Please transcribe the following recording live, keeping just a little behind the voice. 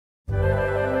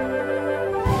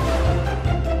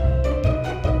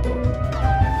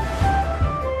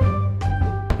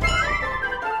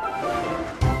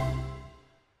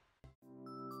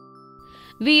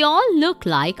We all look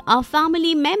like our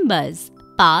family members.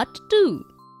 Part 2.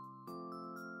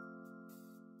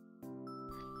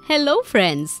 Hello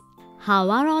friends, how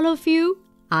are all of you?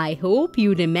 I hope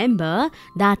you remember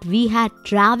that we had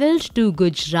travelled to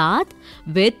Gujarat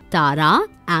with Tara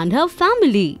and her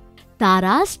family.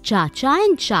 Tara's Chacha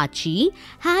and Chachi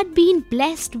had been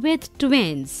blessed with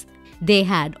twins. They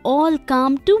had all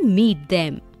come to meet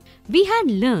them. We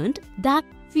had learned that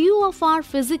few of our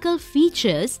physical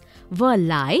features were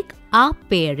like our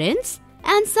parents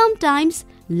and sometimes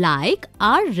like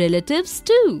our relatives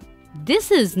too.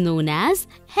 This is known as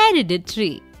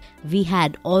hereditary. We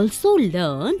had also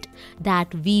learned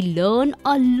that we learn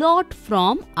a lot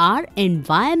from our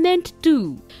environment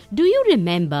too. Do you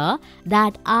remember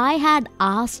that I had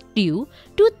asked you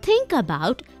to think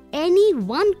about any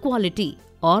one quality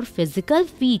or physical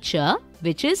feature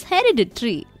which is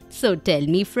hereditary? So tell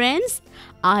me friends,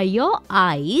 are your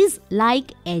eyes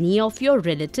like any of your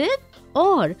relative,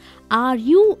 or are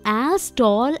you as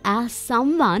tall as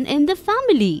someone in the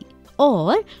family?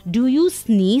 Or do you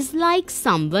sneeze like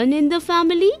someone in the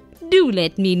family? Do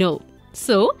let me know.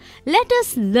 So let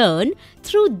us learn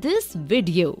through this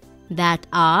video that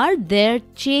are there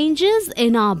changes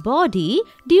in our body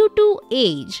due to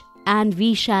age, and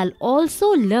we shall also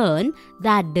learn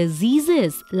that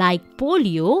diseases like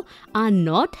polio are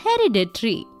not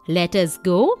hereditary. Let us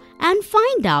go and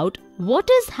find out what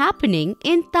is happening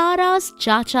in Tara's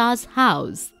Chacha's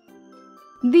house.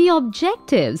 The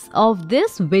objectives of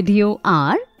this video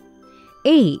are: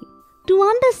 A. To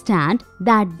understand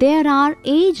that there are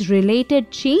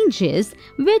age-related changes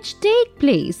which take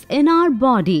place in our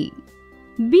body.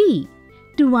 B.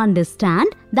 To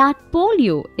understand that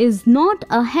polio is not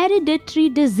a hereditary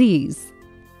disease.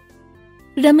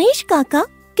 Ramesh Kaka,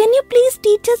 can you please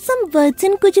teach us some words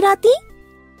in Gujarati?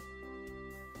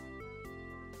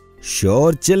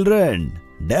 Sure children,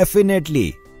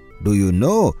 definitely. Do you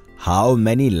know how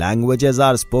many languages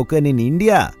are spoken in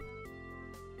India?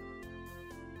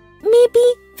 Maybe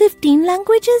 15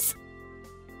 languages.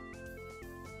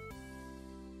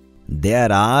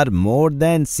 There are more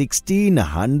than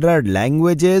 1600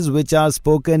 languages which are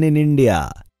spoken in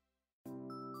India.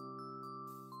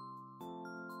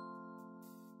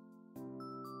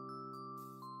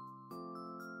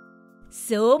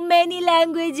 So many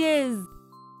languages.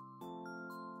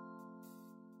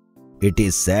 It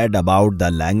is said about the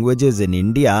languages in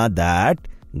India that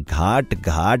घाट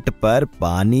घाट पर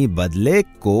पानी बदले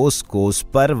कोस कोस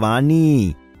पर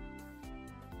वाणी.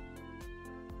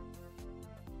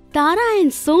 Tara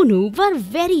and Sonu were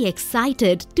very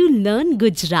excited to learn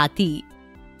Gujarati.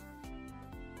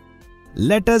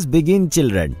 Let us begin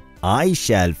children. I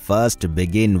shall first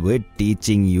begin with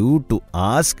teaching you to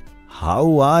ask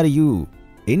how are you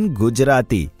in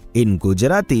Gujarati. In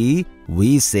Gujarati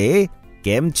we say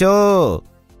કેમ છો?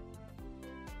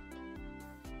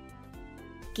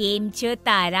 કેમ છો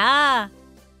Tara?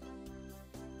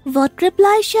 What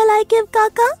reply shall I give,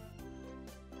 Kaka?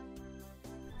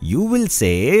 You will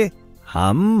say,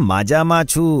 हम मजामा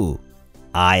છું.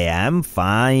 I am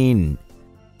fine.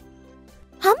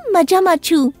 हम मजामा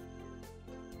છું.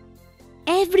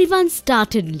 Everyone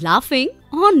started laughing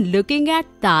on looking at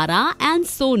Tara and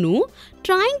Sonu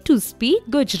trying to speak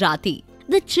Gujarati.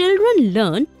 The children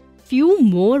learned few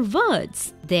more words.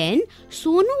 Then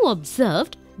Sonu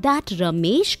observed that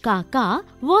Ramesh Kaka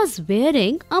was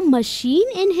wearing a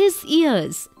machine in his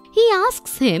ears. He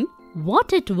asks him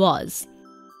what it was.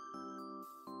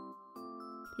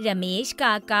 Ramesh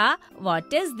Kaka,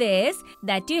 what is this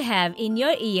that you have in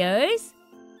your ears?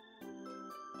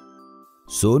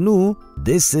 Sonu,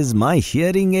 this is my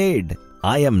hearing aid.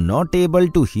 I am not able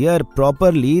to hear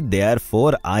properly,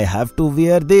 therefore I have to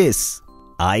wear this.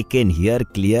 I can hear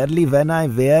clearly when I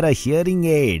wear a hearing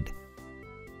aid.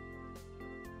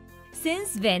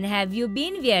 Since when have you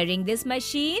been wearing this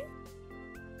machine?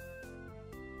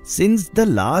 Since the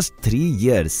last 3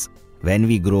 years. When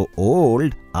we grow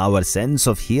old, our sense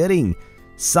of hearing,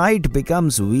 sight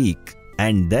becomes weak,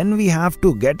 and then we have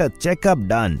to get a checkup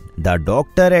done. The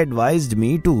doctor advised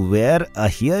me to wear a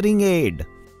hearing aid.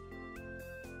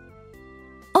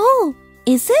 Oh,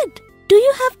 is it? Do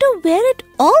you have to wear it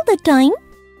all the time?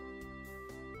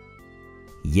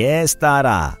 Yes,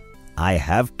 Tara. I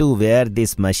have to wear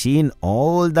this machine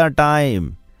all the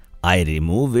time. I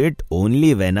remove it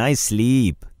only when I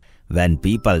sleep. When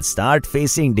people start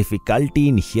facing difficulty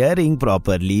in hearing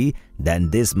properly, then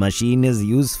this machine is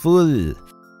useful.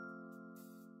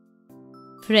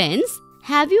 Friends,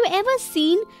 have you ever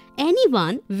seen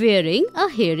anyone wearing a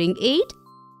hearing aid?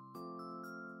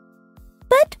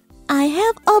 But I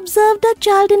have observed a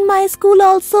child in my school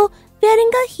also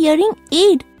wearing a hearing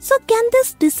aid So can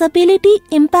this disability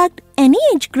impact any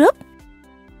age group?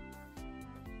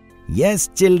 Yes,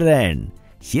 children.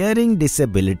 Hearing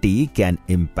disability can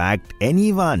impact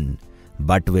anyone.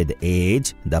 But with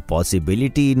age, the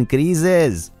possibility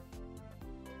increases.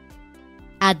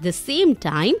 At the same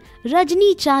time,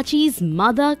 Rajni Chachi's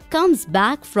mother comes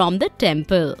back from the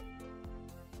temple.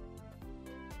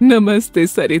 Namaste,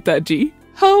 Sarita ji.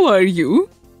 How are you?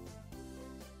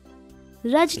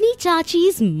 Rajni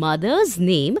Chachi's mother's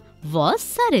name was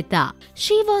Sarita.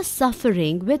 She was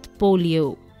suffering with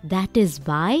polio. That is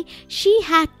why she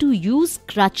had to use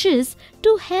crutches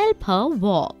to help her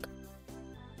walk.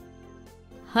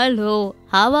 Hello,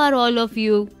 how are all of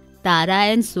you? Tara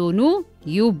and Sonu,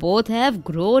 you both have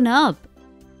grown up.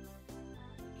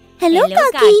 Hello,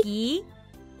 Kaki.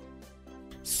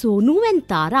 Sonu and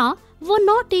Tara were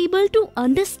not able to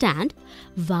understand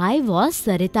why was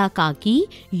Sarita Kaki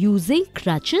using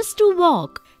crutches to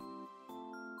walk.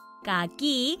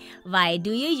 Kaki, why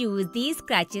do you use these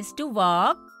crutches to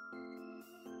walk?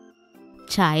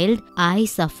 Child, I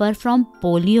suffer from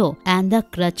polio and the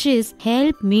crutches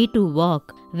help me to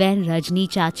walk. When Rajni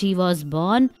Chachi was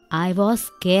born, I was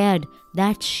scared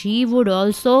that she would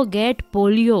also get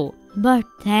polio. But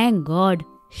thank God,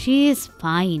 she is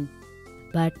fine.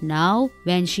 But now,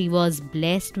 when she was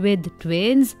blessed with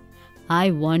twins,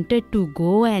 I wanted to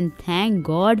go and thank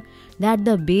God that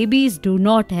the babies do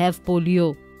not have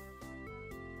polio.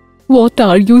 What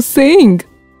are you saying?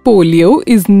 Polio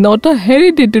is not a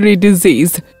hereditary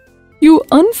disease. You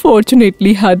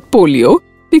unfortunately had polio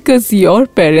because your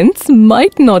parents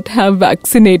might not have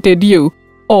vaccinated you,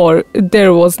 or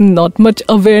there was not much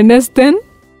awareness then?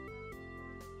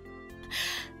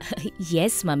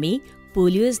 Yes, Mummy.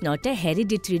 Polio is not a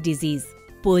hereditary disease.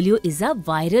 Polio is a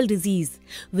viral disease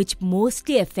which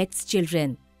mostly affects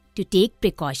children. To take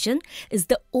precaution is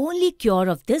the only cure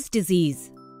of this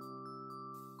disease.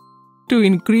 To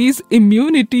increase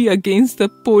immunity against the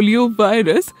polio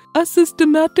virus, a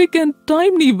systematic and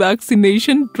timely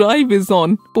vaccination drive is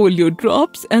on. Polio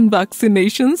drops and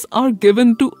vaccinations are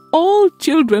given to all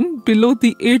children below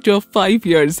the age of 5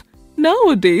 years.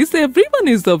 Nowadays, everyone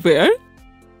is aware.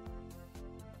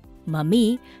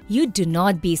 Mummy, you do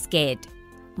not be scared.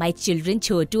 My children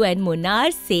Chotu and Munna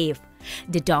are safe.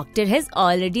 The doctor has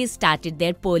already started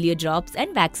their polio drops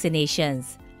and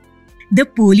vaccinations. The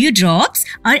polio drops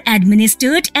are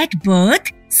administered at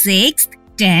birth, 6th,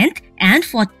 10th and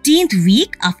 14th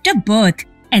week after birth.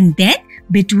 And then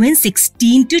between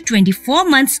 16 to 24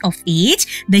 months of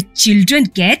age, the children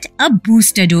get a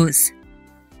booster dose.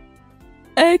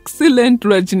 Excellent,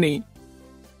 Rajni.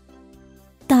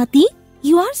 Tati,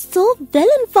 you are so well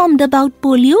informed about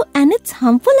polio and its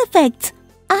harmful effects.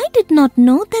 I did not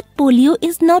know that polio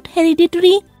is not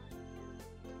hereditary.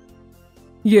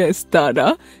 Yes,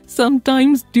 Tara,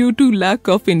 sometimes due to lack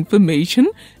of information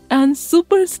and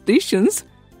superstitions,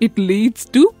 it leads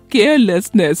to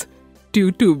carelessness,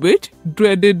 due to which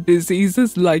dreaded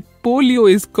diseases like polio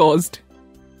is caused.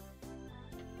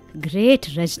 Great,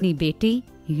 Rajni Beti.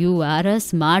 You are a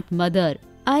smart mother.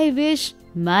 I wish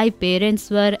my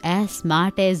parents were as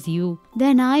smart as you.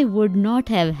 Then I would not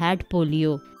have had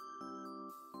polio.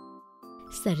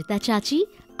 Sarita Chachi,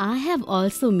 I have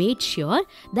also made sure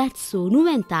that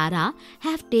Sonu and Tara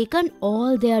have taken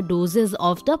all their doses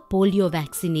of the polio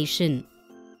vaccination.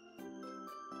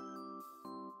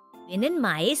 In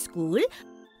my school,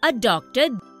 a doctor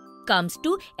comes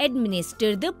to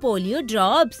administer the polio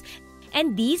drops,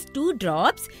 and these 2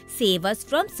 drops save us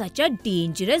from such a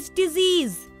dangerous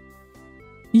disease.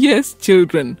 Yes,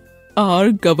 children,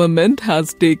 our government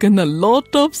has taken a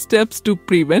lot of steps to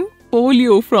prevent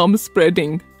polio from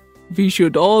spreading. We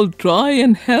should all try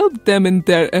and help them in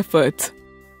their efforts.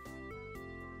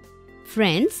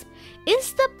 Friends,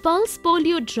 is the Pulse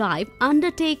Polio Drive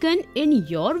undertaken in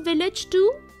your village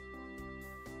too?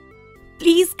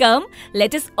 Please come,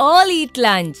 let us all eat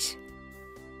lunch.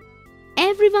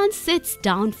 Everyone sits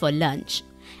down for lunch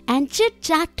and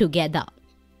chit-chat together.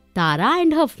 Tara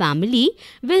and her family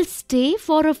will stay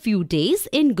for a few days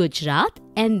in Gujarat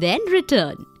and then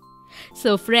return.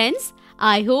 So friends,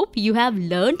 I hope you have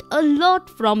learned a lot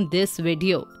from this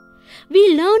video.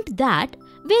 We learned that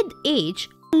with age,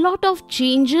 a lot of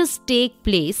changes take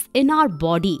place in our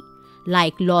body,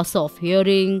 like loss of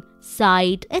hearing,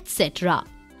 sight, etc.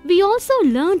 We also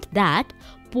learned that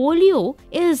polio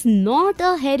is not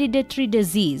a hereditary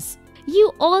disease.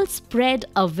 You all spread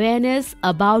awareness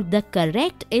about the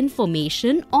correct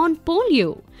information on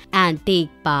polio and take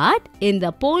part in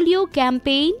the polio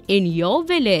campaign in your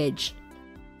village.